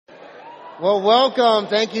Well, welcome.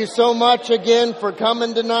 Thank you so much again for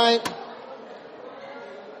coming tonight.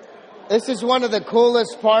 This is one of the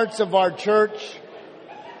coolest parts of our church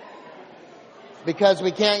because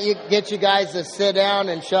we can't get you guys to sit down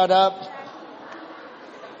and shut up.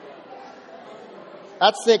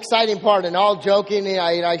 That's the exciting part. And all joking,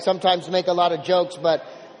 I sometimes make a lot of jokes, but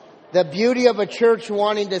the beauty of a church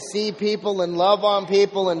wanting to see people and love on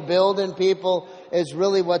people and build in people is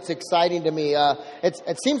really what's exciting to me.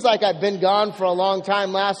 It seems like I've been gone for a long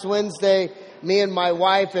time. Last Wednesday, me and my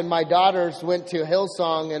wife and my daughters went to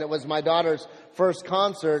Hillsong, and it was my daughter's first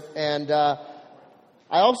concert. And I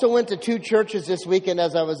also went to 2 churches this weekend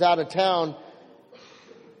as I was out of town.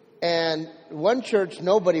 And one church,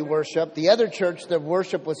 nobody worshiped. The other church, the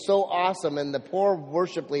worship was so awesome, and the poor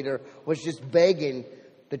worship leader was just begging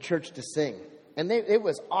the church to sing. And it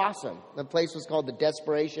was awesome. The place was called the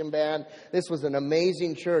Desperation Band. This was an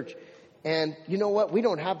amazing church. And you know what? We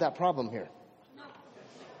don't have that problem here.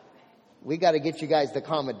 We got to get you guys to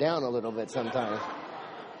calm it down a little bit sometimes.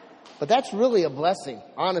 But that's really a blessing,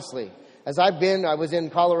 honestly. I was in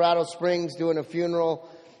Colorado Springs doing a funeral,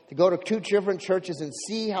 to go to 2 different churches and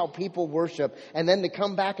see how people worship, and then to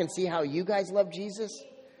come back and see how you guys love Jesus.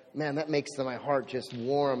 Man, that makes my heart just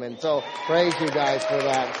warm. And so praise you guys for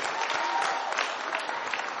that.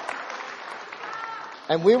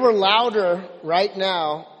 And we were louder right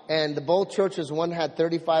now, and both churches, one had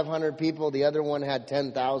 3,500 people, the other one had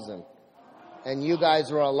 10,000. And you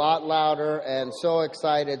guys were a lot louder and so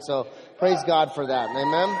excited. So praise God for that.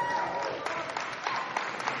 Amen.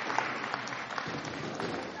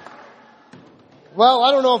 Well,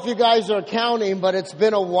 I don't know if you guys are counting, but it's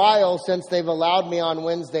been a while since they've allowed me on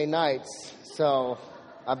Wednesday nights. So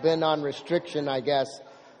I've been on restriction, I guess.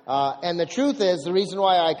 And the truth is, the reason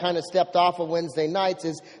why I kind of stepped off of Wednesday nights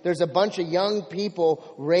is there's a bunch of young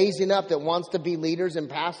people raising up that wants to be leaders and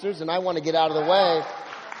pastors, and I want to get out of the way.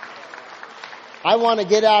 I want to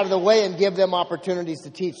get out of the way and give them opportunities to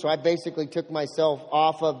teach. So I basically took myself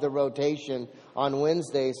off of the rotation on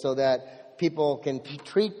Wednesday so that people can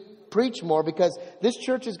preach more, because this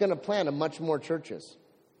church is going to plant a much more churches.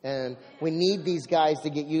 And we need these guys to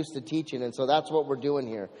get used to teaching. And so that's what we're doing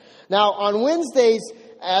here. Now, on Wednesdays,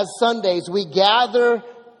 as Sundays, we gather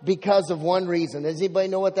because of one reason. Does anybody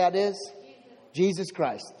know what that is? Jesus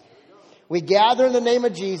Christ. We gather in the name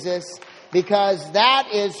of Jesus because that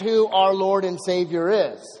is who our Lord and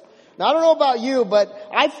Savior is. Now, I don't know about you, but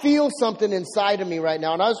I feel something inside of me right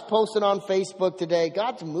now. And I was posting on Facebook today,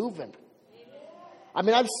 God's moving. I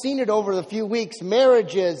mean, I've seen it over the few weeks,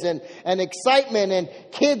 marriages and excitement and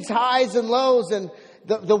kids' highs and lows. And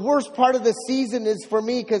the worst part of the season is for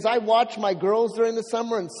me because I watch my girls during the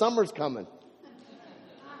summer, and summer's coming.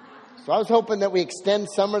 So I was hoping that we extend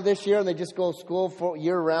summer this year and they just go to school for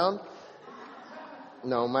year round.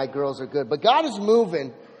 No, my girls are good. But God is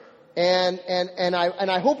moving, and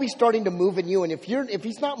I hope He's starting to move in you. And if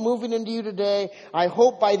He's not moving into you today, I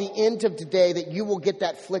hope by the end of today that you will get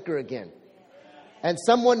that flicker again. And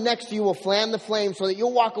someone next to you will fan the flame so that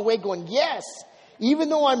you'll walk away going, yes, even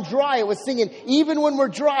though I'm dry, it was singing, even when we're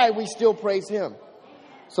dry, we still praise Him.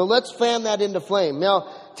 So let's fan that into flame.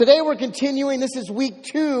 Now, today we're continuing. This is week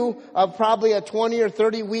 2 of probably a 20 or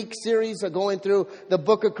 30 week series of going through the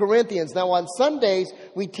book of Corinthians. Now, on Sundays,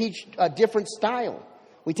 we teach a different style.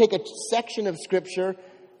 We take a section of Scripture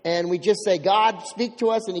and we just say, God, speak to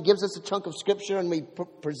us. And He gives us a chunk of Scripture, and we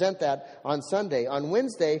present that on Sunday. On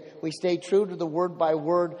Wednesday, we stay true to the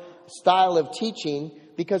word-by-word style of teaching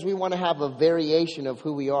because we want to have a variation of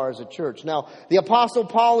who we are as a church. Now, the Apostle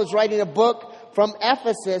Paul is writing a book from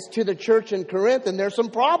Ephesus to the church in Corinth, and there's some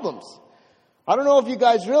problems. I don't know if you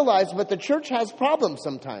guys realize, but the church has problems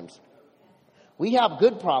sometimes. We have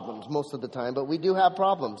good problems most of the time, but we do have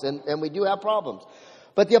problems, and we do have problems.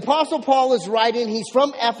 But the Apostle Paul is writing. He's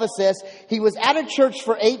from Ephesus. He was at a church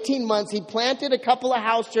for 18 months. He planted a couple of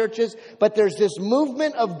house churches. But there's this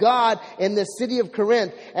movement of God in the city of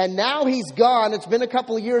Corinth. And now he's gone. It's been a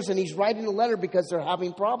couple of years, and he's writing a letter because they're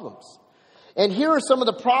having problems. And here are some of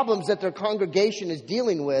the problems that their congregation is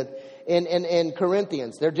dealing with in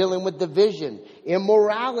Corinthians. They're dealing with division,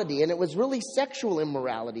 immorality, and it was really sexual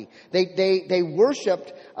immorality. They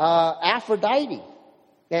worshipped Aphrodite.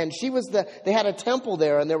 And they had a temple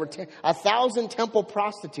there, and there were 1,000 temple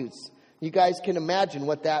prostitutes. You guys can imagine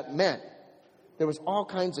what that meant. There was all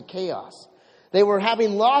kinds of chaos. They were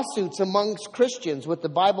having lawsuits amongst Christians, what the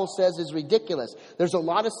Bible says is ridiculous. There's a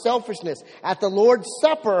lot of selfishness. At the Lord's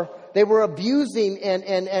Supper, they were abusing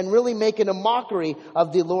and really making a mockery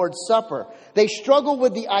of the Lord's Supper. They struggled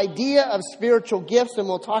with the idea of spiritual gifts, and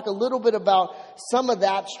we'll talk a little bit about some of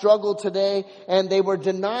that struggle today. And they were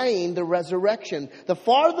denying the resurrection. The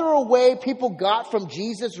farther away people got from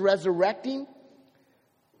Jesus resurrecting,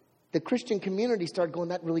 the Christian community started going,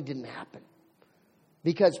 that really didn't happen.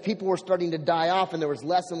 Because people were starting to die off, and there was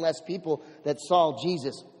less and less people that saw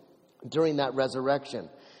Jesus during that resurrection.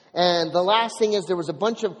 And the last thing is there was a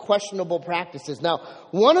bunch of questionable practices. Now,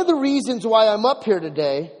 one of the reasons why I'm up here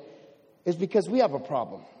today is because we have a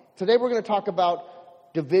problem. Today we're going to talk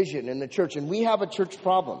about division in the church, and we have a church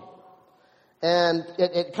problem. And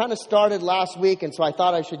it kind of started last week, and so I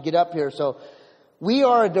thought I should get up here. So we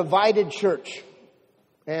are a divided church.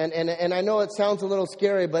 And I know it sounds a little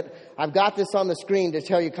scary, but I've got this on the screen to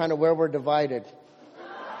tell you kind of where we're divided.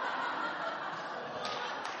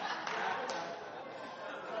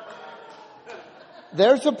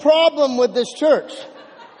 There's a problem with this church.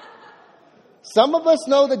 Some of us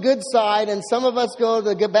know the good side and some of us go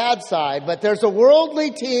to the bad side, but there's a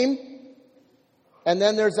worldly team and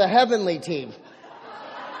then there's a heavenly team.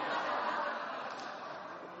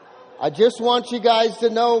 I just want you guys to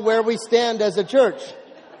know where we stand as a church.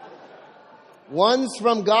 One's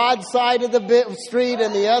from God's side of the street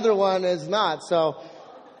and the other one is not. So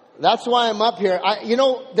that's why I'm up here.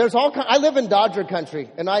 I live in Dodger country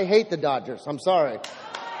and I hate the Dodgers. I'm sorry.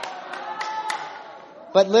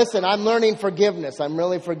 But listen, I'm learning forgiveness. I'm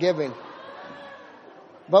really forgiving.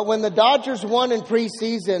 But when the Dodgers won in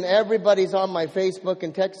preseason, everybody's on my Facebook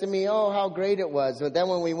and texting me, oh, how great it was. But then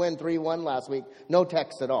when we win 3-1 last week, no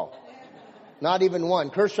text at all. Not even one.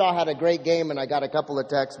 Kershaw had a great game and I got a couple of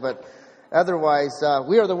texts, but otherwise,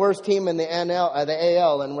 we are the worst team in the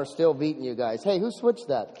AL, and we're still beating you guys. Hey, who switched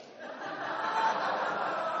that?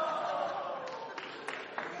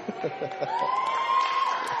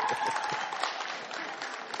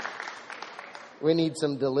 We need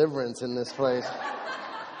some deliverance in this place.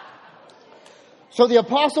 So the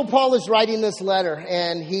Apostle Paul is writing this letter,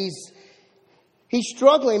 and he's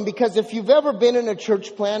struggling because if you've ever been in a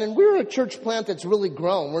church plant, and we're a church plant that's really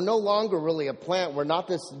grown. We're no longer really a plant. We're not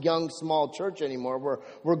this young, small church anymore.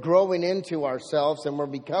 We're growing into ourselves, and we're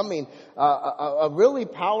becoming a really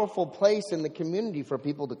powerful place in the community for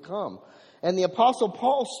people to come. And the Apostle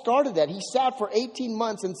Paul started that. He sat for 18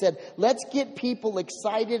 months and said, let's get people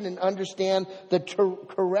excited and understand the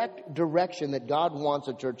correct direction that God wants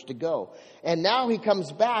a church to go. And now he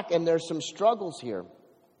comes back, and there's some struggles here.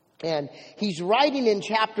 And he's writing in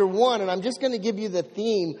chapter 1, and I'm just going to give you the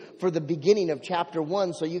theme for the beginning of chapter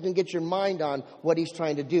 1 so you can get your mind on what he's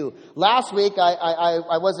trying to do. Last week,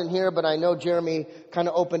 I wasn't here, but I know Jeremy kind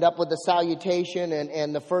of opened up with the salutation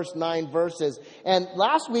and the first 9 verses. And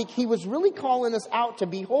last week, he was really calling us out to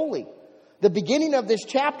be holy. The beginning of this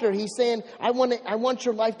chapter, he's saying, I want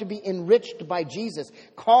your life to be enriched by Jesus,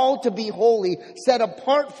 called to be holy, set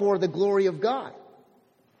apart for the glory of God.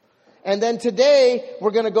 And then today, we're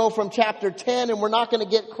going to go from chapter 10, and we're not going to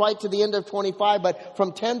get quite to the end of 25, but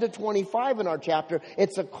from 10 to 25 in our chapter,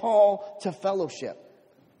 it's a call to fellowship.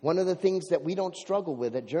 One of the things that we don't struggle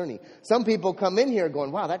with at Journey. Some people come in here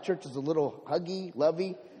going, wow, that church is a little huggy,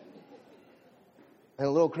 lovey, and a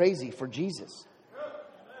little crazy for Jesus.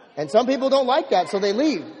 And some people don't like that, so they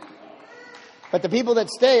leave. But the people that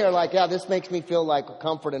stay are like, yeah, this makes me feel like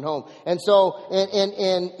comfort and home. And so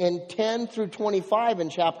in 10 through 25 in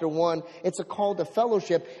chapter 1, it's a call to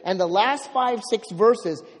fellowship. And the last 5-6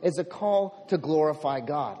 verses is a call to glorify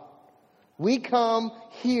God. We come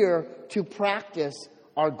here to practice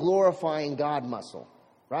our glorifying God muscle,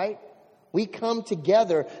 right? We come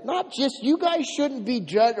together, not just, you guys shouldn't be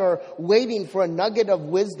judged or waiting for a nugget of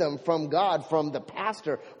wisdom from God, from the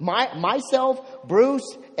pastor. Myself,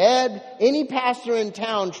 Bruce, Ed, any pastor in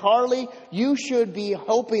town, Charlie, you should be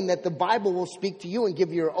hoping that the Bible will speak to you and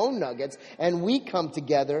give you your own nuggets. And we come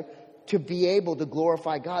together to be able to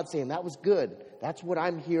glorify God, saying, that was good. That's what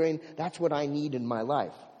I'm hearing. That's what I need in my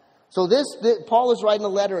life. So Paul is writing a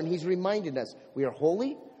letter, and he's reminding us, we are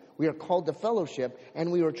holy. We are called to fellowship,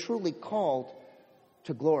 and we are truly called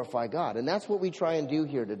to glorify God. And that's what we try and do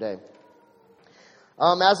here today.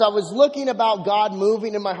 As I was looking about God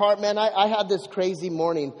moving in my heart, man, I had this crazy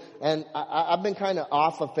morning. And I've been kind of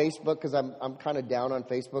off of Facebook because I'm kind of down on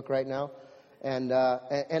Facebook right now. And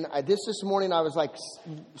this morning I was like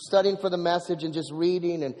studying for the message and just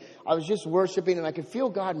reading. And I was just worshiping, and I could feel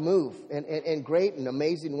God move in great and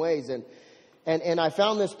amazing ways. And I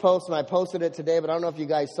found this post, and I posted it today, but I don't know if you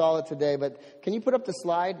guys saw it today. But can you put up the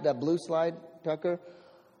slide, that blue slide, Tucker?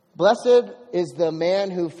 Blessed is the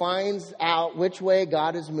man who finds out which way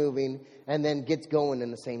God is moving and then gets going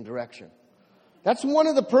in the same direction. That's one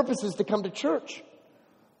of the purposes to come to church.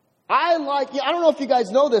 I don't know if you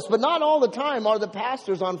guys know this, but not all the time are the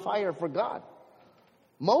pastors on fire for God.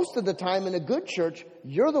 Most of the time in a good church,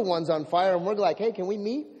 you're the ones on fire and we're like, hey, can we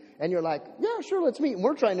meet? And you're like, yeah, sure, let's meet. And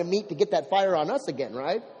we're trying to meet to get that fire on us again,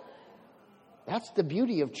 right? That's the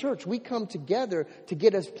beauty of church. We come together to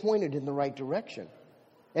get us pointed in the right direction.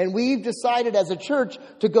 And we've decided as a church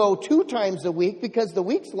to go 2 times a week because the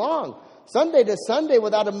week's long. Sunday to Sunday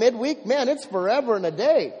without a midweek, man, it's forever and a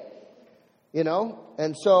day. You know?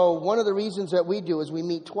 And so one of the reasons that we do is we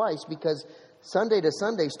meet twice because Sunday to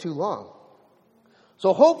Sunday is too long.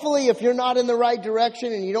 So hopefully if you're not in the right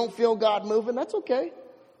direction and you don't feel God moving, that's okay.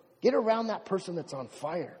 Get around that person that's on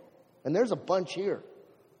fire. And there's a bunch here.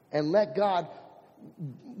 And let God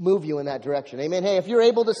move you in that direction. Amen. Hey, if you're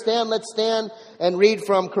able to stand, let's stand and read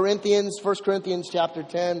from 1 Corinthians chapter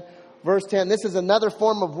 10, verse 10. This is another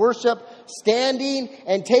form of worship, standing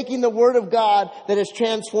and taking the word of God that has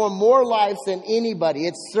transformed more lives than anybody.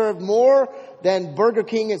 It's served more than Burger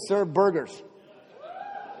King has served burgers.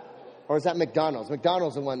 Or is that McDonald's?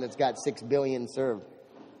 McDonald's is the one that's got 6 billion served.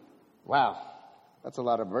 Wow. That's a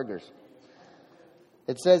lot of burgers.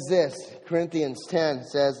 It says this, Corinthians 10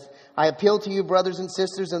 says, I appeal to you, brothers and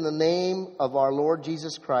sisters, in the name of our Lord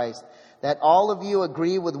Jesus Christ, that all of you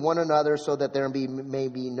agree with one another so that there may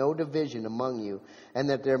be no division among you, and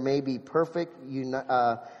that there may be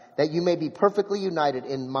that you may be perfectly united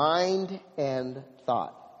in mind and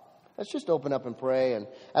thought. Let's just open up and pray. And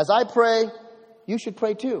as I pray, you should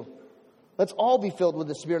pray too. Let's all be filled with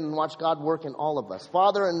the Spirit and watch God work in all of us.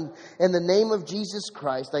 Father, in the name of Jesus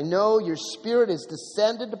Christ, I know your Spirit is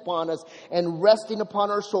descended upon us and resting upon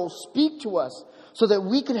our souls. Speak to us so that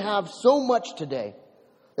we can have so much today.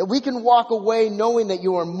 That we can walk away knowing that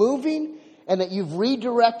you are moving and that you've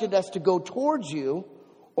redirected us to go towards you.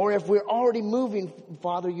 Or if we're already moving,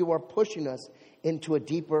 Father, you are pushing us into a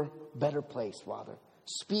deeper, better place, Father.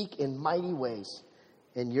 Speak in mighty ways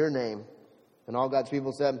in your name. And all God's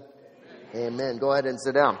people said, amen. Go ahead and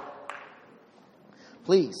sit down.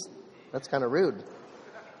 Please. That's kind of rude.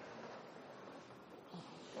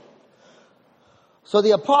 So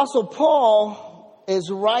the Apostle Paul is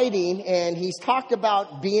writing and he's talked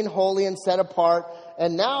about being holy and set apart.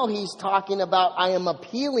 And now he's talking about, I am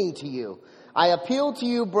appealing to you. I appeal to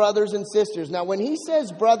you, brothers and sisters. Now, when he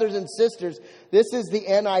says brothers and sisters, this is the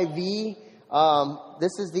NIV.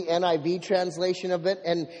 This is the NIV translation of it.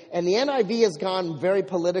 And the NIV has gone very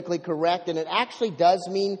politically correct. And it actually does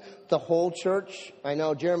mean the whole church. I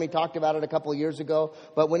know Jeremy talked about it a couple of years ago.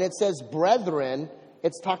 But when it says brethren,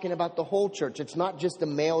 it's talking about the whole church. It's not just a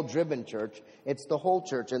male-driven church. It's the whole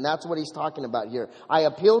church. And that's what he's talking about here. I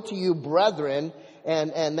appeal to you, brethren.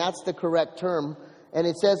 And that's the correct term. And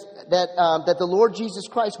it says that the Lord Jesus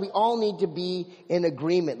Christ, we all need to be in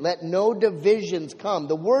agreement. Let no divisions come.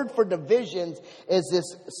 The word for divisions is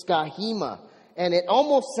this skahema. And it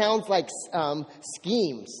almost sounds like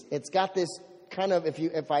schemes. It's got this kind of,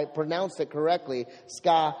 if I pronounced it correctly,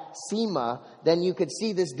 skasema, then you could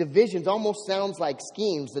see this divisions almost sounds like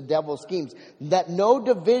schemes, the devil's schemes. Let no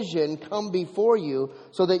division come before you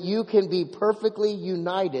so that you can be perfectly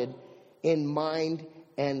united in mind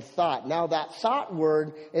and thought. Now that thought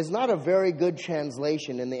word is not a very good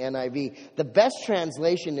translation in the NIV. The best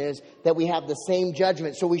translation is that we have the same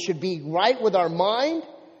judgment. So we should be right with our mind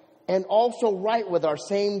and also right with our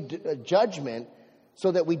same judgment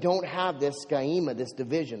so that we don't have this skahema, this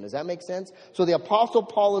division. Does that make sense? So the Apostle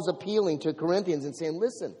Paul is appealing to Corinthians and saying,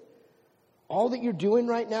 listen, all that you're doing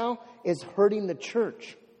right now is hurting the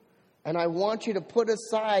church. And I want you to put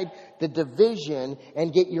aside the division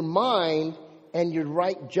and get your mind and your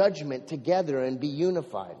right judgment together and be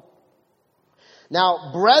unified.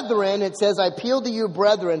 Now, brethren, it says, I appeal to you,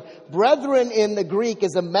 brethren. Brethren in the Greek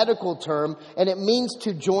is a medical term, and it means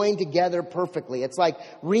to join together perfectly. It's like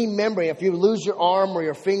remembering. If you lose your arm or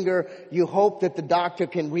your finger, you hope that the doctor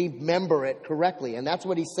can remember it correctly. And that's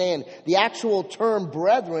what he's saying. The actual term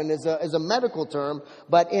brethren is a medical term,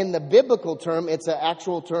 but in the biblical term, it's an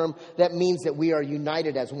actual term that means that we are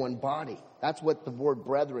united as one body. That's what the word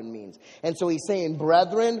brethren means. And so he's saying,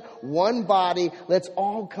 brethren, one body, let's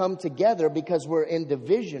all come together because we're in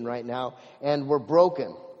division right now and we're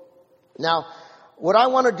broken. Now, what I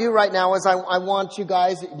want to do right now is I want you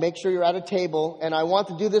guys, make sure you're at a table, and I want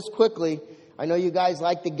to do this quickly. I know you guys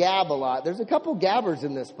like to gab a lot. There's a couple gabbers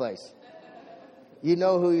in this place. You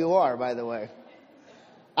know who you are, by the way.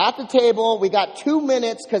 At the table, we got 2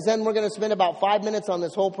 minutes because then we're going to spend about 5 minutes on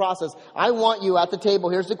this whole process. I want you at the table.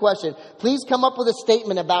 Here's the question. Please come up with a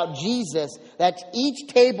statement about Jesus that each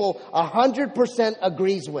table 100%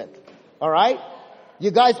 agrees with. All right? You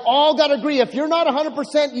guys all got to agree. If you're not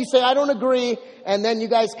 100%, you say, I don't agree. And then you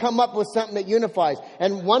guys come up with something that unifies.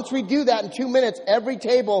 And once we do that in 2 minutes, every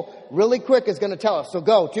table really quick is going to tell us. So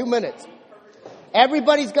go, 2 minutes.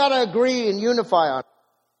 Everybody's got to agree and unify on it.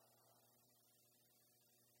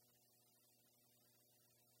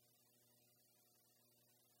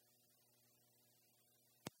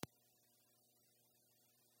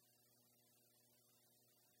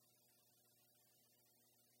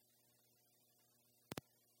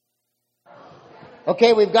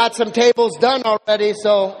 Okay, we've got some tables done already,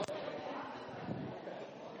 so.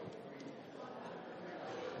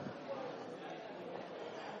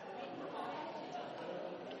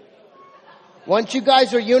 Once you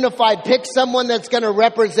guys are unified, pick someone that's going to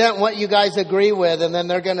represent what you guys agree with, and then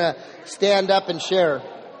they're going to stand up and share.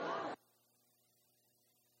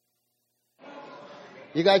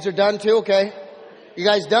 You guys are done too? Okay. You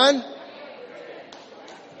guys done?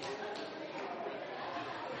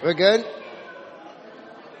 We're good?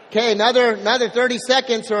 Okay, another 30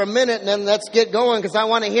 seconds or a minute, and then let's get going, because I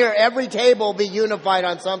want to hear every table be unified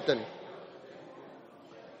on something.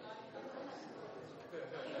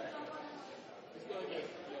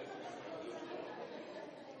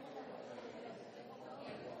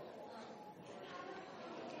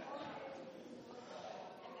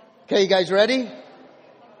 Okay, you guys ready?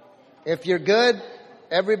 If you're good,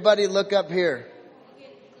 everybody look up here.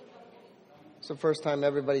 It's the first time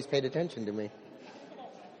everybody's paid attention to me.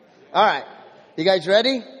 All right. You guys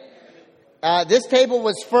ready? This table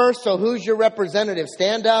was first, so who's your representative?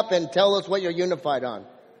 Stand up and tell us what you're unified on.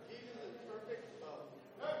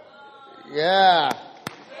 Yeah.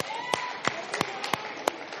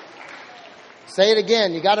 Say it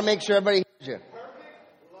again. You got to make sure everybody hears you.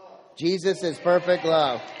 Jesus is perfect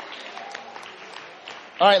love.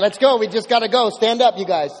 All right, let's go. We just got to go. Stand up, you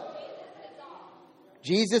guys.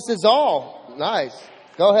 Jesus is all. Nice.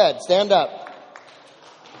 Go ahead. Stand up.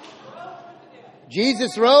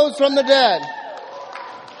 Jesus rose from the dead.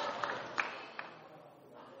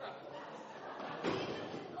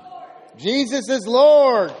 Jesus is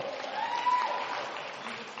Lord.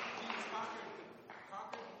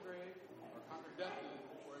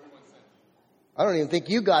 I don't even think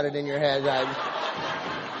you got it in your head.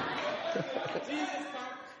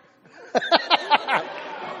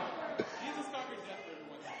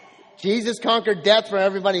 Jesus conquered death for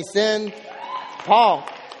everybody's sin. Paul.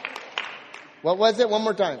 What was it? One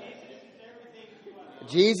more time.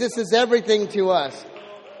 Jesus is everything to us.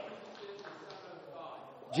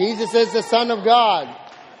 Jesus is the Son of God.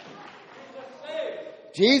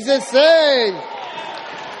 Jesus saves.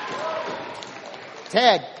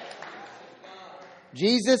 Ted.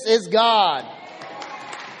 Jesus is God.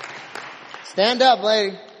 Stand up,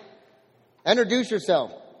 lady. Introduce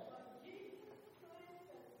yourself.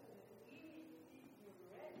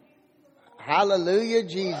 Hallelujah,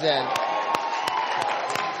 Jesus.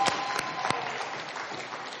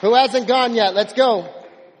 Who hasn't gone yet? Let's go.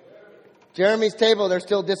 Jeremy's table, they're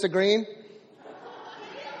still disagreeing.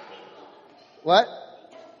 What?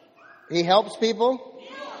 He helps people?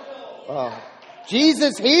 Oh.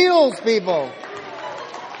 Jesus heals people.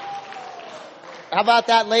 How about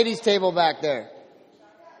that ladies' table back there?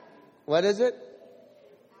 What is it?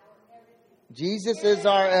 Jesus is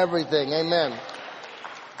our everything. Amen.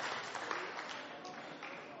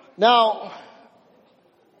 Now,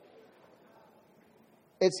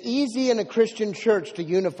 it's easy in a Christian church to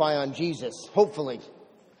unify on Jesus, hopefully.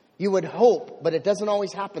 You would hope, but it doesn't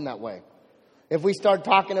always happen that way. If we start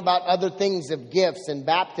talking about other things of gifts and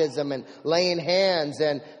baptism and laying hands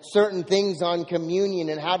and certain things on communion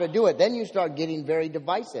and how to do it, then you start getting very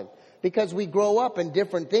divisive. Because we grow up in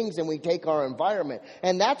different things and we take our environment.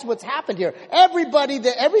 And that's what's happened here.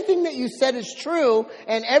 Everything that you said is true,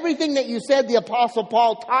 and everything that you said the Apostle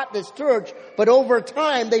Paul taught this church, but over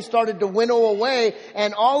time they started to winnow away,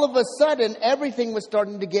 and all of a sudden everything was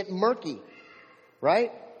starting to get murky.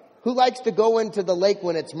 Right? Who likes to go into the lake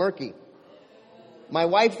when it's murky? My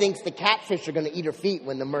wife thinks the catfish are going to eat her feet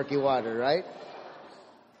when the murky water, right?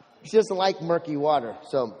 She doesn't like murky water,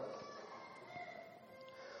 So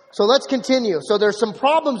let's continue. So there's some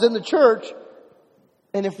problems in the church.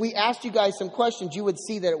 And if we asked you guys some questions, you would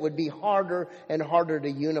see that it would be harder and harder to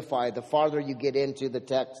unify the farther you get into the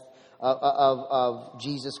text of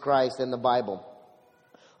Jesus Christ and the Bible.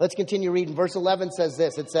 Let's continue reading. Verse 11 says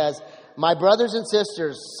this. It says, "My brothers and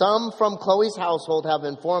sisters, some from Chloe's household have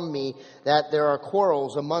informed me that there are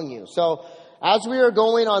quarrels among you." So as we are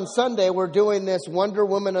going on Sunday, we're doing this Wonder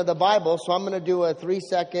Woman of the Bible. So I'm going to do a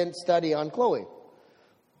 3-second study on Chloe.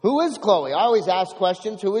 Who is Chloe? I always ask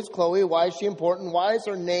questions. Who is Chloe? Why is she important? Why is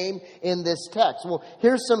her name in this text? Well,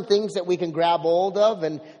 here's some things that we can grab hold of,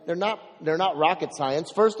 and they're not rocket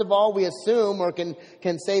science. First of all, we assume or can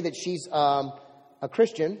say that she's a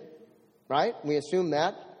Christian, right? We assume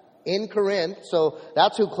that in Corinth. So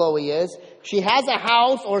that's who Chloe is. She has a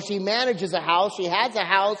house, or she manages a house. She has a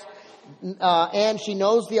house, and she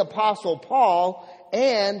knows the Apostle Paul.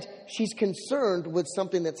 And she's concerned with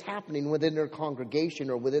something that's happening within her congregation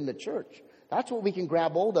or within the church. That's what we can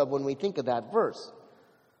grab hold of when we think of that verse.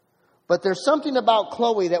 But there's something about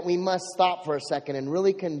Chloe that we must stop for a second and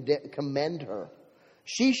really commend her.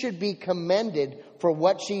 She should be commended for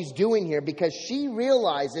what she's doing here, because she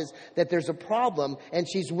realizes that there's a problem and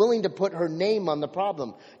she's willing to put her name on the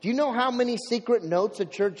problem. Do you know how many secret notes a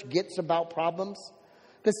church gets about problems?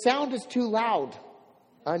 The sound is too loud.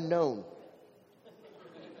 Unknown.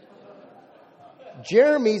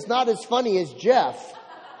 Jeremy's not as funny as Jeff.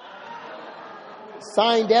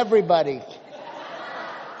 Signed, everybody.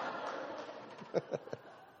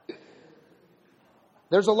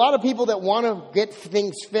 There's a lot of people that want to get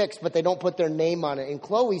things fixed, but they don't put their name on it. And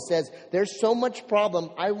Chloe says, there's so much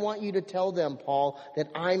problem. I want you to tell them, Paul, that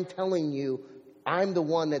I'm telling you, I'm the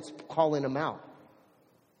one that's calling them out.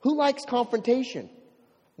 Who likes confrontation?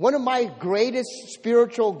 One of my greatest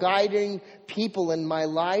spiritual guiding people in my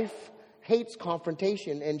life hates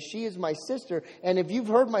confrontation, and she is my sister. And if you've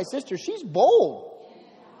heard my sister, she's bold.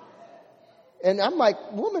 And I'm like,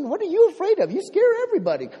 woman, what are you afraid of? You scare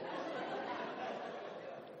everybody.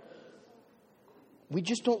 We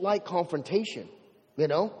just don't like confrontation, you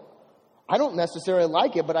know. I don't necessarily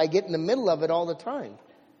like it, but I get in the middle of it all the time.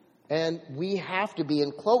 And we have to be,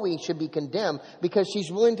 and Chloe should be condemned because she's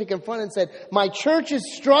willing to confront and said, my church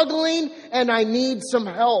is struggling and I need some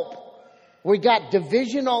help. We got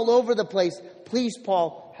division all over the place. Please,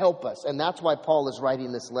 Paul, help us. And that's why Paul is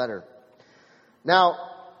writing this letter. Now,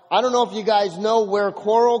 I don't know if you guys know where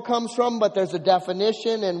quarrel comes from, but there's a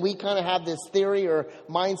definition, and we kind of have this theory or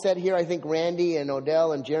mindset here. I think Randy and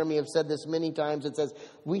Odell and Jeremy have said this many times. It says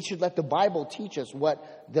we should let the Bible teach us what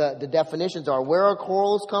the definitions are. Where our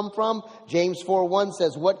quarrels come from? James 4:1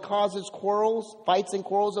 says, what causes quarrels, fights and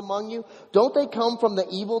quarrels among you? Don't they come from the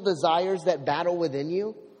evil desires that battle within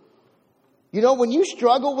you? You know, when you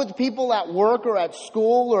struggle with people at work or at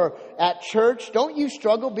school or at church, don't you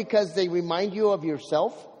struggle because they remind you of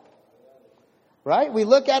yourself? Right? We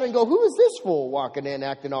look at it and go, who is this fool walking in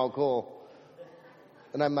acting all cool?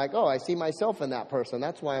 And I'm like, oh, I see myself in that person.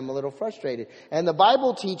 That's why I'm a little frustrated. And the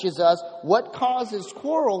Bible teaches us what causes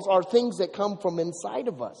quarrels are things that come from inside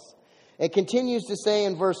of us. It continues to say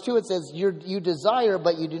in verse 2, it says, you desire,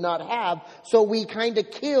 but you do not have. So we kind of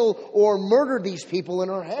kill or murder these people in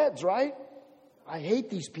our heads, right? I hate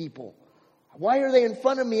these people. Why are they in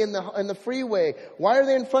front of me in the freeway? Why are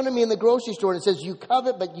they in front of me in the grocery store? And it says you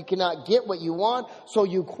covet, but you cannot get what you want, so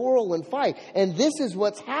you quarrel and fight. And this is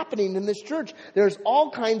what's happening in this church. There's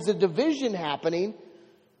all kinds of division happening,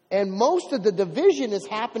 and most of the division is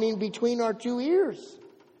happening between our two ears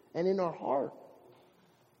and in our heart.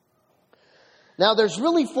 Now, there's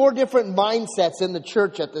really 4 different mindsets in the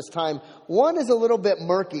church at this time. One is a little bit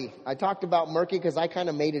murky. I talked about murky because I kind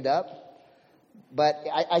of made it up. But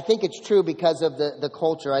I think it's true because of the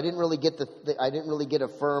culture. I didn't really get a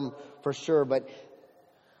firm for sure. But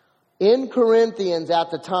in Corinthians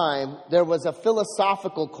at the time, there was a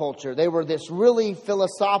philosophical culture. They were this really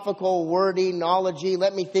philosophical, wordy, knowledgey,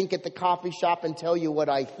 let me think at the coffee shop and tell you what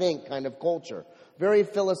I think kind of culture. Very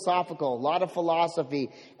philosophical, a lot of philosophy.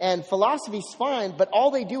 And philosophy's fine, but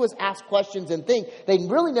all they do is ask questions and think. They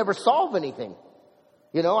really never solve anything.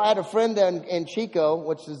 You know, I had a friend in Chico,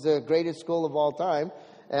 which is the greatest school of all time,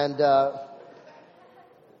 and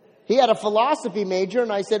he had a philosophy major,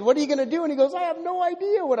 and I said, what are you going to do? And he goes, I have no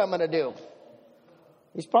idea what I'm going to do.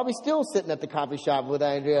 He's probably still sitting at the coffee shop with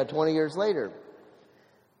that idea 20 years later.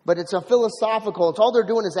 But it's a philosophical, it's all they're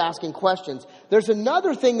doing is asking questions. There's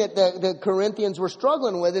another thing that the Corinthians were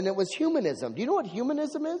struggling with, and it was humanism. Do you know what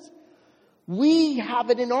humanism is? We have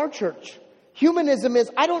it in our church. Humanism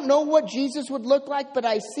is, I don't know what Jesus would look like, but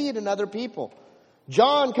I see it in other people.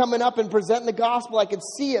 John coming up and presenting the gospel, I could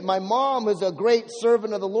see it. My mom is a great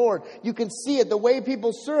servant of the Lord. You can see it. The way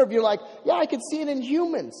people serve, you're like, yeah, I can see it in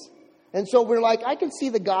humans. And so we're like, I can see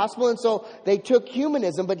the gospel. And so they took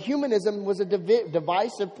humanism, but humanism was a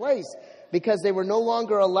divisive place because they were no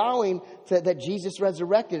longer allowing that Jesus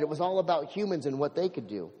resurrected. It was all about humans and what they could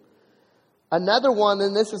do. Another one,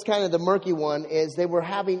 and this is kind of the murky one, is they were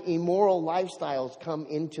having immoral lifestyles come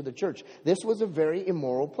into the church. This was a very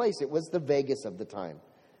immoral place. It was the Vegas of the time.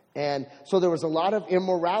 And so there was a lot of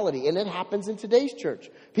immorality, and it happens in today's church.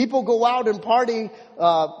 People go out and party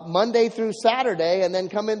Monday through Saturday and then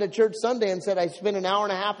come into church Sunday and said, I spent an hour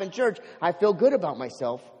and a half in church. I feel good about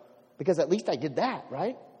myself because at least I did that,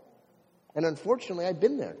 right? And unfortunately, I've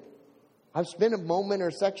been there. I've spent a moment or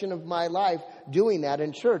section of my life doing that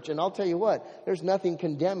in church. And I'll tell you what, there's nothing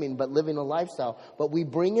condemning but living a lifestyle. But we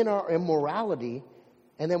bring in our immorality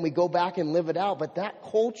and then we go back and live it out. But that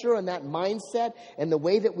culture and that mindset and the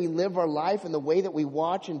way that we live our life and the way that we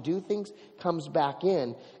watch and do things comes back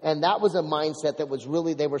in. And that was a mindset that was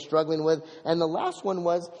really, they were struggling with. And the last one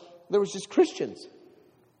was, there was just Christians.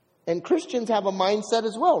 And Christians have a mindset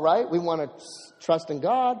as well, right? We want to trust in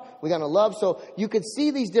God. We got to love. So you could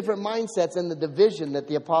see these different mindsets in the division that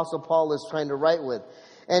the Apostle Paul is trying to write with.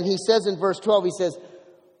 And he says in verse 12, he says,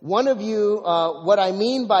 one of you, what I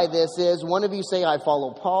mean by this is, one of you say, I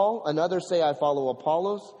follow Paul. Another say, I follow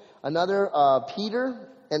Apollos. Another, Peter.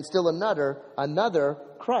 And still another,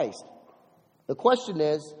 Christ. The question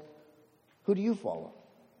is, who do you follow?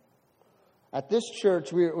 At this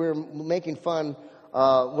church, we're making fun.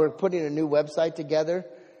 We're putting a new website together,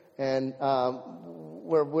 and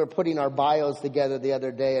we're putting our bios together the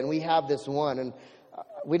other day, and we have this one, and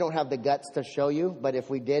we don't have the guts to show you, but if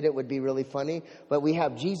we did, it would be really funny. But we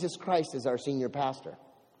have Jesus Christ as our senior pastor.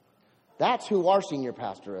 That's who our senior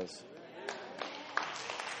pastor is.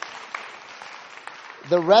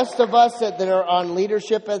 The rest of us that are on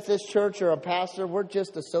leadership at this church or a pastor, we're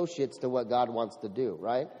just associates to what God wants to do,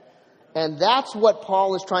 right? And that's what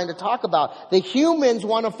Paul is trying to talk about. The humans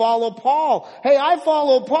want to follow Paul. Hey, I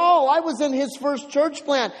follow Paul. I was in his first church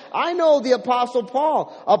plant. I know the Apostle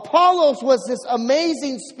Paul. Apollos was this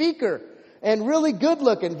amazing speaker and really good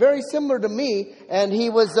looking, very similar to me. And he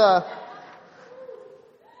was, that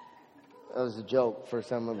was a joke for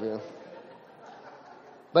some of you.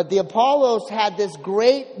 But the Apollos had this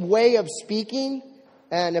great way of speaking.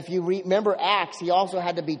 And if you remember Acts, he also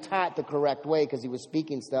had to be taught the correct way because he was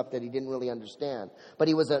speaking stuff that he didn't really understand. But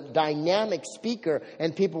he was a dynamic speaker,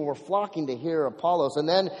 and people were flocking to hear Apollos. And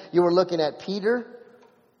then you were looking at Peter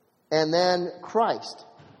and then Christ.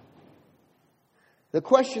 The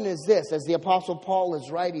question is this, as the Apostle Paul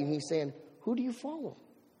is writing, he's saying, who do you follow?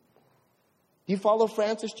 Do you follow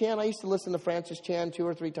Francis Chan? I used to listen to Francis Chan 2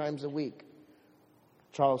 or 3 times a week.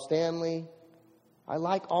 Charles Stanley. I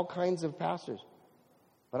like all kinds of pastors.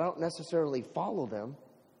 But I don't necessarily follow them.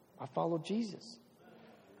 I follow Jesus.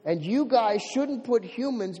 And you guys shouldn't put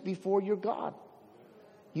humans before your God.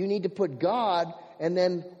 You need to put God and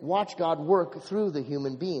then watch God work through the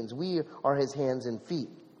human beings. We are his hands and feet.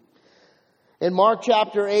 In Mark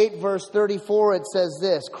chapter 8, verse 34, it says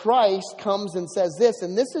this. Christ comes and says this,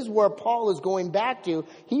 and this is where Paul is going back to.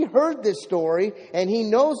 He heard this story, and he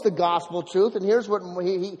knows the gospel truth, and here's what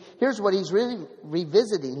he's really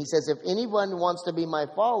revisiting. He says, if anyone wants to be my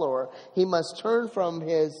follower, he must turn from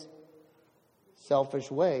his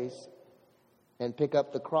selfish ways and pick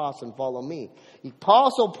up the cross and follow me.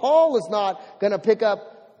 So Paul is not going to pick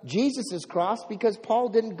up Jesus' cross because Paul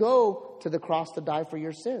didn't go to the cross to die for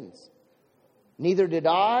your sins. Neither did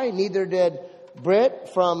I, neither did Britt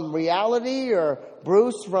from Reality or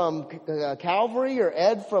Bruce from Calvary or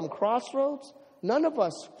Ed from Crossroads. None of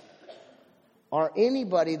us are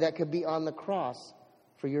anybody that could be on the cross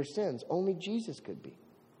for your sins. Only Jesus could be.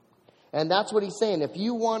 And that's what he's saying. If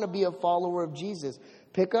you want to be a follower of Jesus,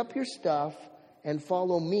 pick up your stuff and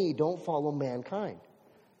follow me. Don't follow mankind.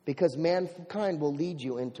 Because mankind will lead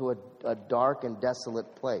you into a dark and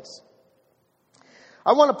desolate place.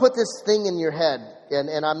 I want to put this thing in your head,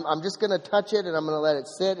 and I'm just going to touch it, and I'm going to let it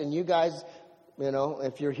sit, and you guys,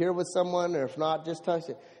 if you're here with someone, or if not, just touch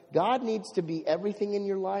it. God needs to be everything in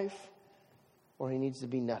your life, or he needs to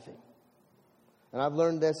be nothing. And I've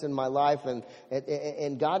learned this in my life,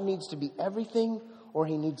 and God needs to be everything, or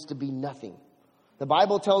he needs to be nothing. The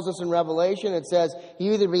Bible tells us in Revelation, it says,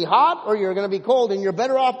 you either be hot or you're going to be cold, and you're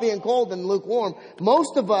better off being cold than lukewarm.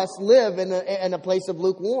 Most of us live in a place of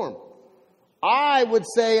lukewarm. I would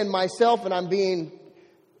say in myself, and I'm gauging,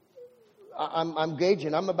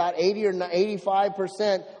 I'm about 80 or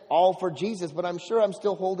 85% all for Jesus, but I'm sure I'm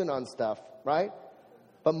still holding on stuff, right?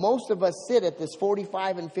 But most of us sit at this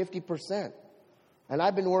 45 and 50%. And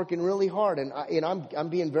I've been working really hard, and I'm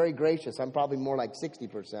being very gracious. I'm probably more like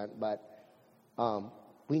 60%, but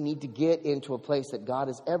we need to get into a place that God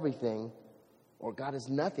is everything or God is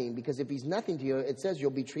nothing, because if he's nothing to you, it says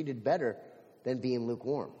you'll be treated better than being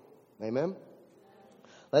lukewarm. Amen?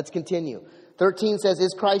 Let's continue. 13 says,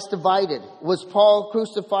 is Christ divided? Was Paul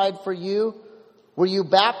crucified for you? Were you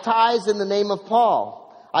baptized in the name of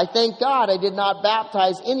Paul? I thank God I did not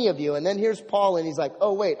baptize any of you. And then here's Paul, and he's like,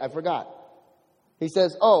 oh, wait, I forgot. He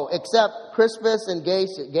says, oh, except Crispus and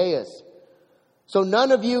Gaius. So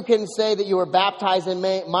none of you can say that you were baptized in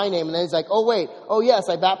my name. And then he's like, oh, wait. Oh, yes,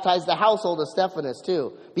 I baptized the household of Stephanas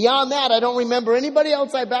too. Beyond that, I don't remember anybody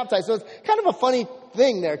else I baptized. So it's kind of a funny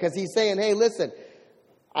thing there because he's saying, hey, listen,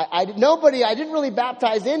 I didn't really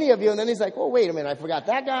baptize any of you. And then he's like, oh, wait a minute, I forgot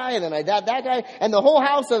that guy. And then I got that guy. And the whole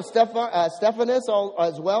house of Stephanas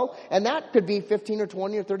as well. And that could be 15 or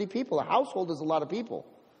 20 or 30 people. A household is a lot of people.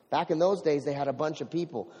 Back in those days, they had a bunch of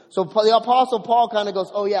people. So the Apostle Paul kind of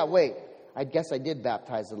goes, oh, yeah, wait. I guess I did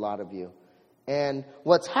baptize a lot of you. And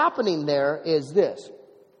what's happening there is this.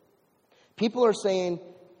 People are saying,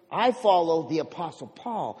 I follow the Apostle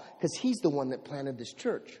Paul because he's the one that planted this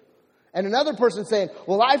church. And another person saying,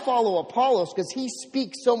 well, I follow Apollos because he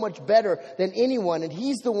speaks so much better than anyone. And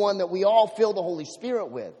he's the one that we all fill the Holy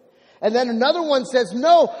Spirit with. And then another one says,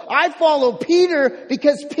 no, I follow Peter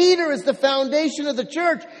because Peter is the foundation of the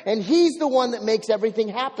church. And he's the one that makes everything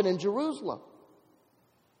happen in Jerusalem.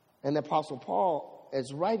 And the Apostle Paul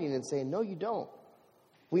is writing and saying, no, you don't.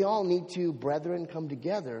 We all need to, brethren, come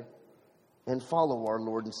together and follow our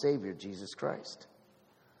Lord and Savior, Jesus Christ.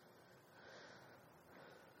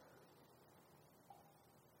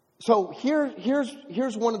 So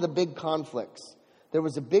here's one of the big conflicts. There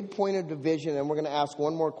was a big point of division, and we're going to ask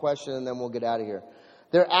one more question, and then we'll get out of here.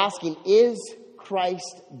 They're asking, is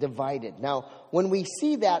Christ divided? Now, when we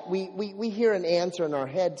see that, we hear an answer in our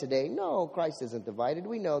head today. No, Christ isn't divided.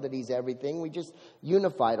 We know that he's everything. We just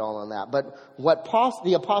unified all on that. But what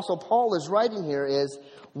the Apostle Paul is writing here is,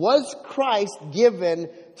 was Christ given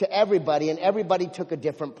to everybody, and everybody took a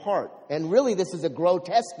different part? And really, this is a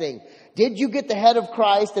grotesque thing. Did you get the head of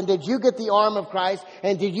Christ, and did you get the arm of Christ,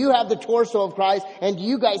 and did you have the torso of Christ, and do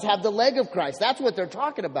you guys have the leg of Christ? That's what they're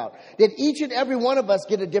talking about. Did each and every one of us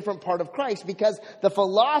get a different part of Christ? Because the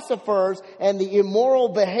philosophers and the immoral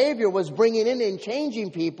behavior was bringing in and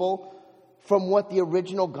changing people from what the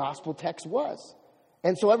original gospel text was.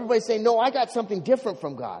 And so everybody's saying, no, I got something different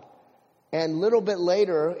from God. And a little bit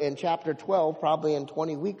later in chapter 12, probably in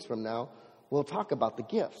 20 weeks from now, we'll talk about the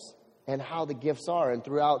gifts and how the gifts are. And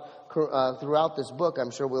throughout this book,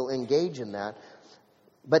 I'm sure we'll engage in that.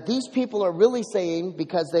 But these people are really saying,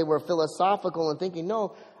 because they were philosophical and thinking,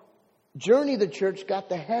 no, Journey the church got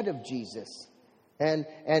the head of Jesus. And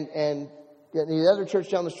the other church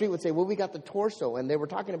down the street would say, well, we got the torso. And they were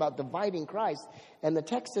talking about dividing Christ. And the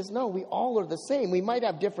text says, no, we all are the same. We might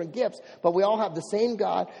have different gifts, but we all have the same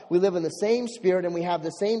God. We live in the same Spirit, and we have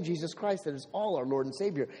the same Jesus Christ that is all our Lord and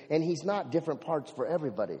Savior. And he's not different parts for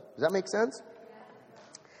everybody. Does that make sense?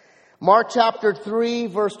 Mark chapter 3,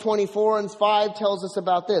 verse 24 and 5 tells us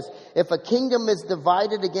about this. If a kingdom is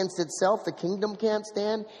divided against itself, the kingdom can't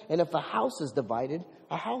stand. And if a house is divided,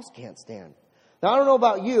 a house can't stand. Now, I don't know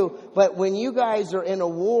about you, but when you guys are in a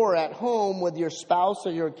war at home with your spouse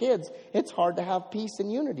or your kids, it's hard to have peace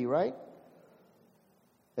and unity, right?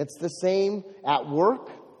 It's the same at work.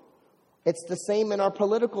 It's the same in our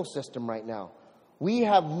political system right now. We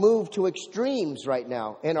have moved to extremes right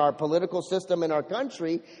now in our political system in our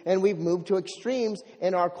country, and we've moved to extremes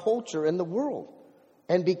in our culture in the world.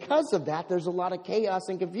 And because of that, there's a lot of chaos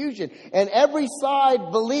and confusion. And every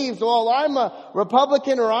side believes, well, I'm a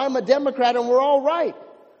Republican or I'm a Democrat and we're all right.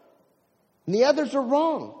 And the others are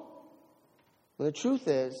wrong. And the truth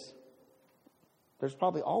is, there's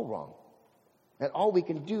probably all wrong. And all we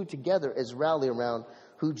can do together is rally around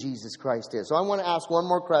who Jesus Christ is. So I want to ask one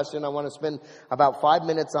more question. I want to spend about 5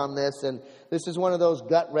 minutes on this. And this is one of those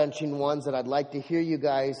gut-wrenching ones that I'd like to hear you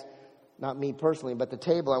guys, not me personally, but the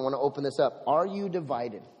table, I want to open this up. Are you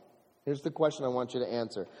divided? Here's the question I want you to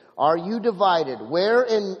answer. Are you divided? Where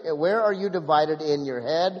are you divided in your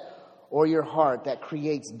head or your heart that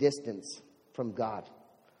creates distance from God?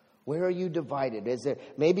 Where are you divided? Is it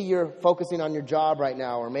maybe you're focusing on your job right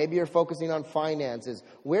now, or maybe you're focusing on finances?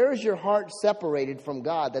 Where is your heart separated from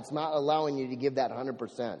God that's not allowing you to give that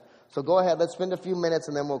 100%? So go ahead, let's spend a few minutes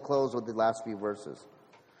and then we'll close with the last few verses.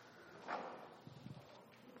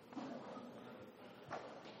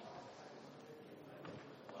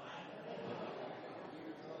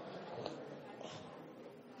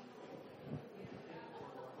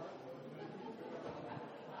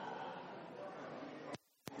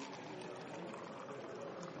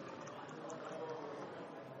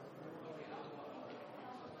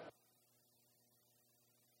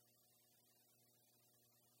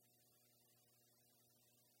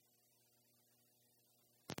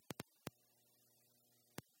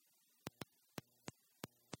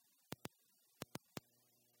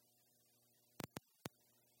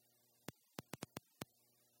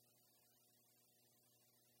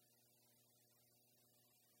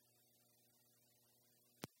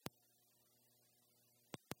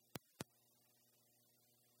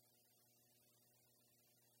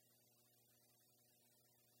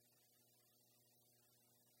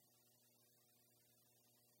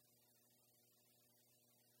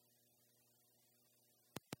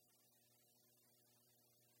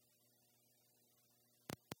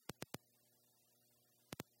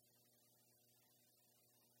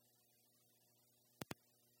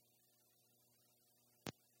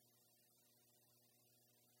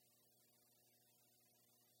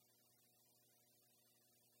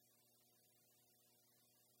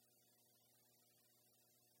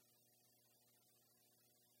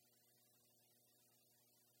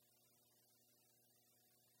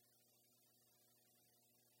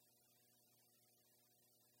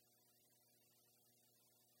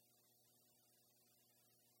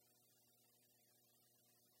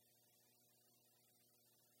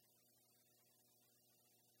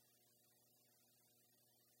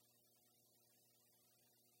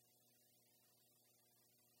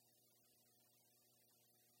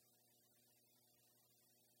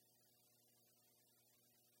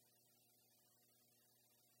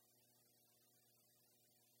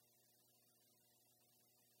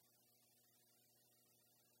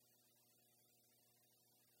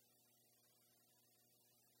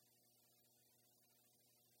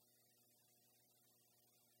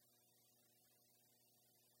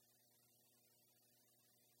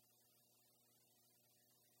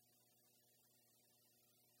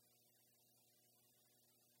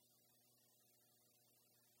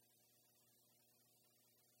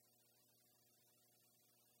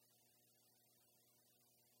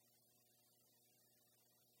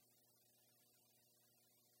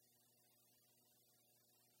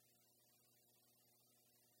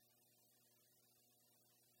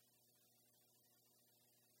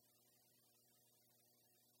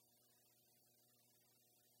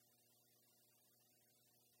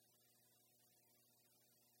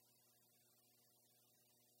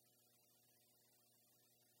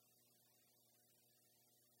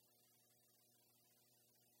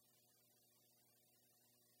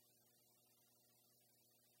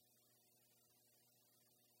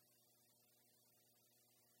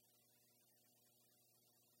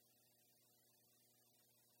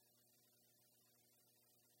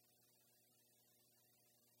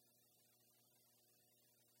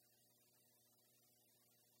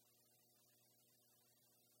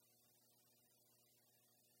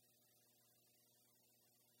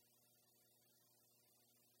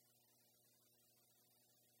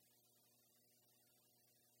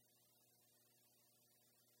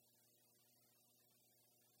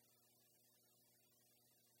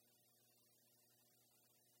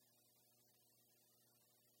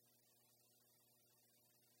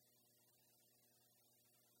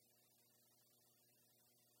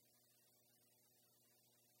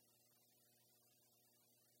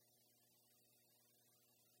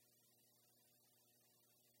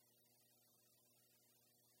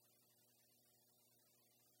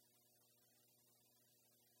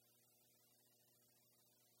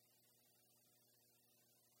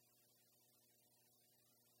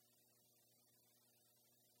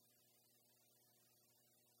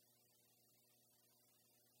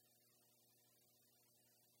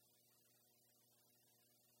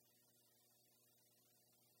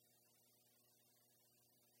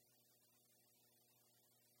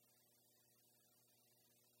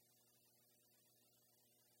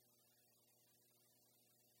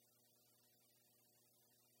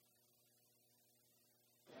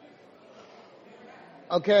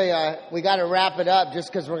 Okay, we got to wrap it up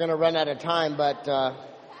just because we're going to run out of time. But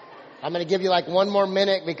I'm going to give you like one more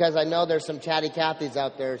minute because I know there's some chatty Cathys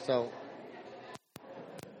out there. So.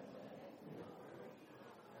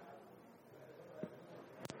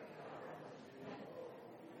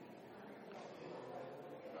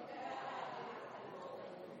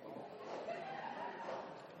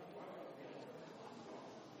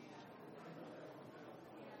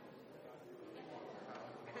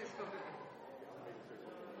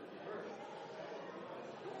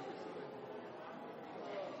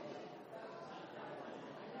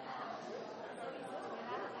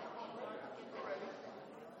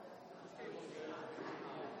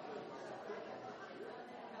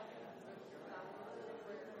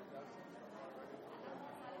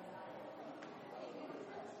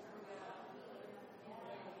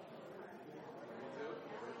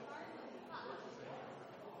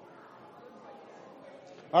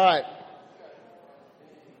 All right.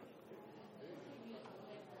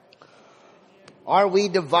 Are we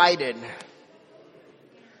divided?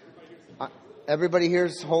 Everybody here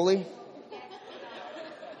is holy?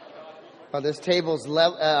 Oh, this table's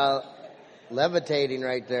levitating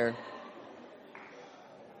right there.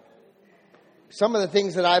 Some of the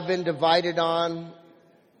things that I've been divided on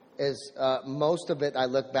is most of it I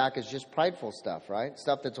look back is just prideful stuff, right?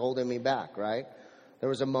 Stuff that's holding me back, right? There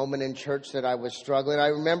was a moment in church that I was struggling. I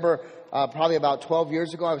remember probably about 12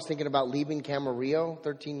 years ago, I was thinking about leaving Camarillo,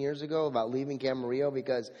 13 years ago, about leaving Camarillo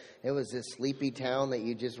because it was this sleepy town that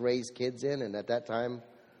you just raise kids in. And at that time,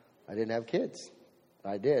 I didn't have kids.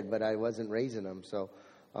 I did, but I wasn't raising them. So,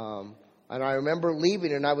 and I remember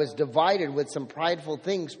leaving, and I was divided with some prideful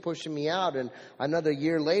things pushing me out. And another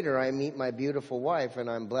year later, I meet my beautiful wife, and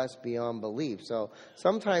I'm blessed beyond belief. So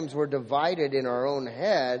sometimes we're divided in our own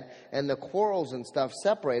head, and the quarrels and stuff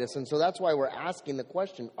separate us. And so that's why we're asking the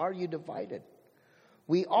question, are you divided?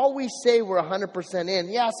 We always say we're 100% in.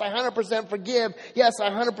 Yes, I 100% forgive. Yes, I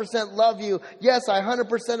 100% love you. Yes, I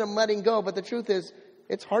 100% am letting go. But the truth is,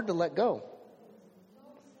 it's hard to let go.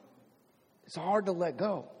 It's hard to let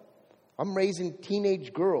go. I'm raising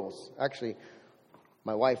teenage girls. Actually,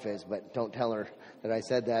 my wife is, but don't tell her that I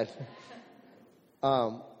said that.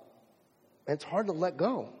 It's hard to let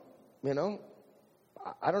go, you know.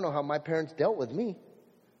 I don't know how my parents dealt with me.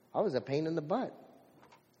 I was a pain in the butt.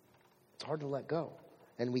 It's hard to let go.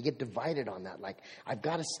 And we get divided on that. Like, I've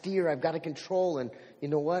got to steer, I've got to control. And you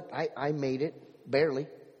know what? I made it, barely.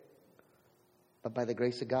 But by the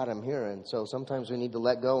grace of God, I'm here. And so sometimes we need to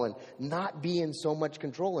let go and not be in so much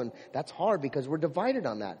control. And that's hard because we're divided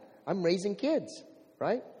on that. I'm raising kids,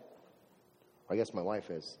 right? I guess my wife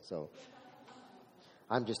is. So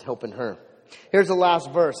I'm just helping her. Here's the last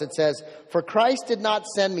verse. It says, for Christ did not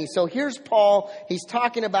send me. So here's Paul. He's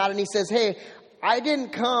talking about it. And he says, hey, I didn't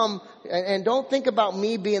come, and don't think about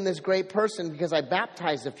me being this great person because I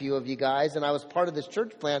baptized a few of you guys and I was part of this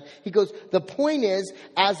church plant. He goes, the point is,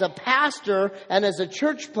 as a pastor and as a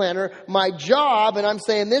church planter, my job, and I'm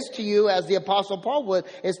saying this to you as the Apostle Paul would,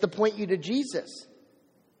 is to point you to Jesus.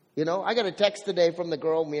 You know, I got a text today from the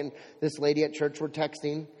girl, me and this lady at church were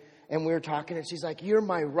texting, and we were talking, and she's like, you're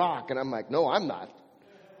my rock. And I'm like, no, I'm not.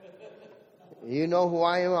 You know who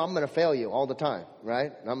I am? I'm going to fail you all the time,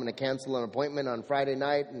 right? I'm going to cancel an appointment on Friday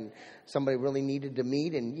night and somebody really needed to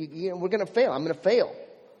meet and we're going to fail. I'm going to fail.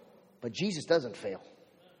 But Jesus doesn't fail.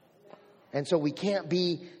 And so we can't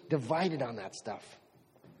be divided on that stuff.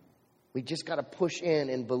 We just got to push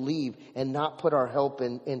in and believe and not put our help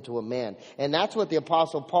into a man. And that's what the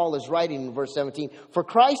Apostle Paul is writing in verse 17. For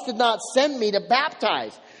Christ did not send me to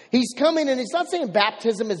baptize. He's coming and he's not saying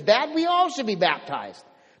baptism is bad. We all should be baptized.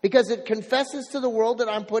 Because it confesses to the world that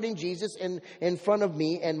I'm putting Jesus in front of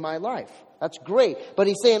me and my life. That's great. But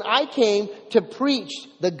he's saying, I came to preach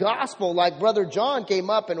the gospel like Brother John came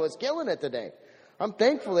up and was killing it today. I'm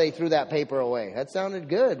thankful they threw that paper away. That sounded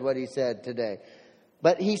good, what he said today.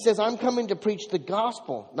 But he says, I'm coming to preach the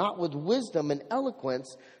gospel, not with wisdom and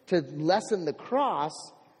eloquence to lessen the cross,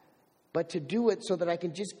 but to do it so that I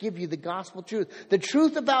can just give you the gospel truth. The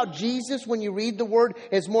truth about Jesus, when you read the word,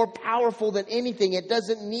 is more powerful than anything. It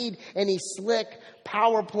doesn't need any slick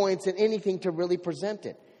PowerPoints and anything to really present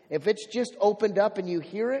it. If it's just opened up and you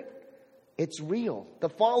hear it, it's real. The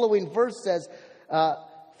following verse says,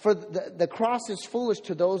 for the cross is foolish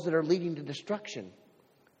to those that are leading to destruction.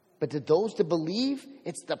 But to those that believe,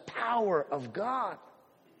 it's the power of God.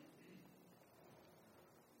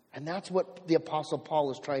 And that's what the Apostle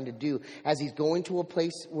Paul is trying to do as he's going to a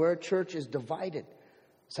place where a church is divided.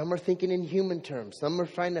 Some are thinking in human terms. Some are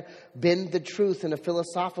trying to bend the truth in a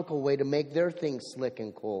philosophical way to make their things slick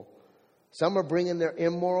and cool. Some are bringing their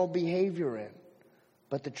immoral behavior in.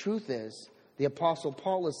 But the truth is, The Apostle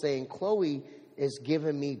Paul is saying, Chloe is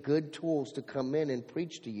giving me good tools to come in and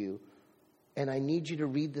preach to you. And I need you to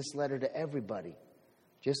read this letter to everybody,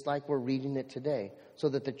 just like we're reading it today, so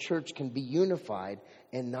that the church can be unified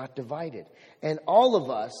and not divided. And all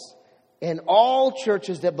of us and all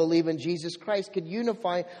churches that believe in Jesus Christ could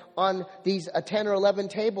unify on these 10 or 11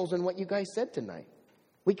 tables and what you guys said tonight.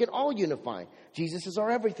 We can all unify. Jesus is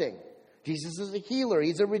our everything. Jesus is a healer.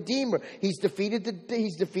 He's a redeemer. He's defeated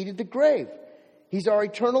the grave. He's our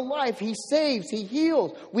eternal life. He saves. He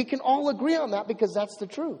heals. We can all agree on that because that's the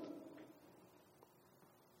truth.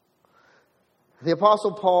 The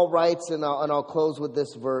Apostle Paul writes, and I'll close with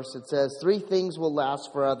this verse. It says, 3 things will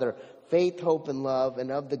last forever: faith, hope, and love,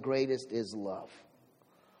 and of the greatest is love.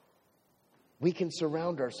 We can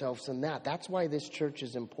surround ourselves in that. That's why this church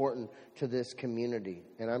is important to this community.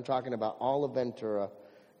 And I'm talking about all of Ventura,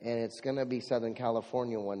 and it's going to be Southern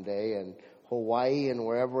California one day, and Hawaii, and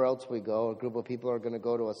wherever else we go. A group of people are going to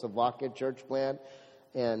go to a Slovakia church plant,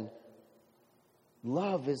 and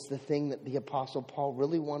love is the thing that the Apostle Paul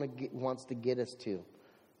really wants to get us to.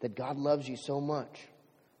 That God loves you so much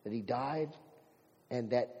that He died, and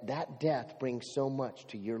that death brings so much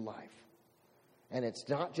to your life. And it's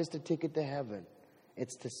not just a ticket to heaven.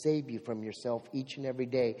 It's to save you from yourself each and every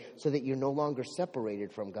day so that you're no longer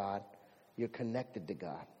separated from God. You're connected to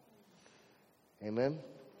God. Amen?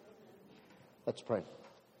 Let's pray.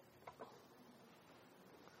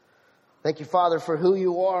 Thank you, Father, for who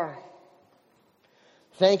you are.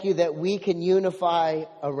 Thank you that we can unify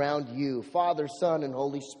around you, Father, Son, and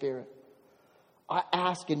Holy Spirit. I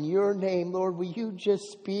ask in your name, Lord, will you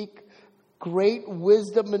just speak great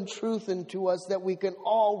wisdom and truth into us that we can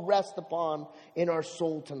all rest upon in our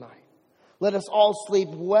soul tonight. Let us all sleep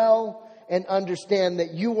well and understand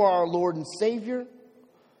that you are our Lord and Savior,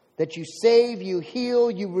 that you save, you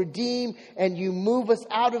heal, you redeem, and you move us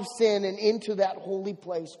out of sin and into that holy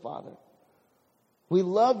place, Father. We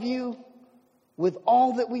love you with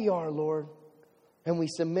all that we are, Lord, and we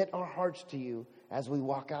submit our hearts to you as we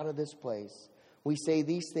walk out of this place. We say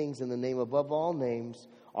these things in the name above all names,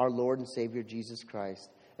 our Lord and Savior Jesus Christ.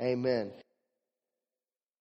 Amen.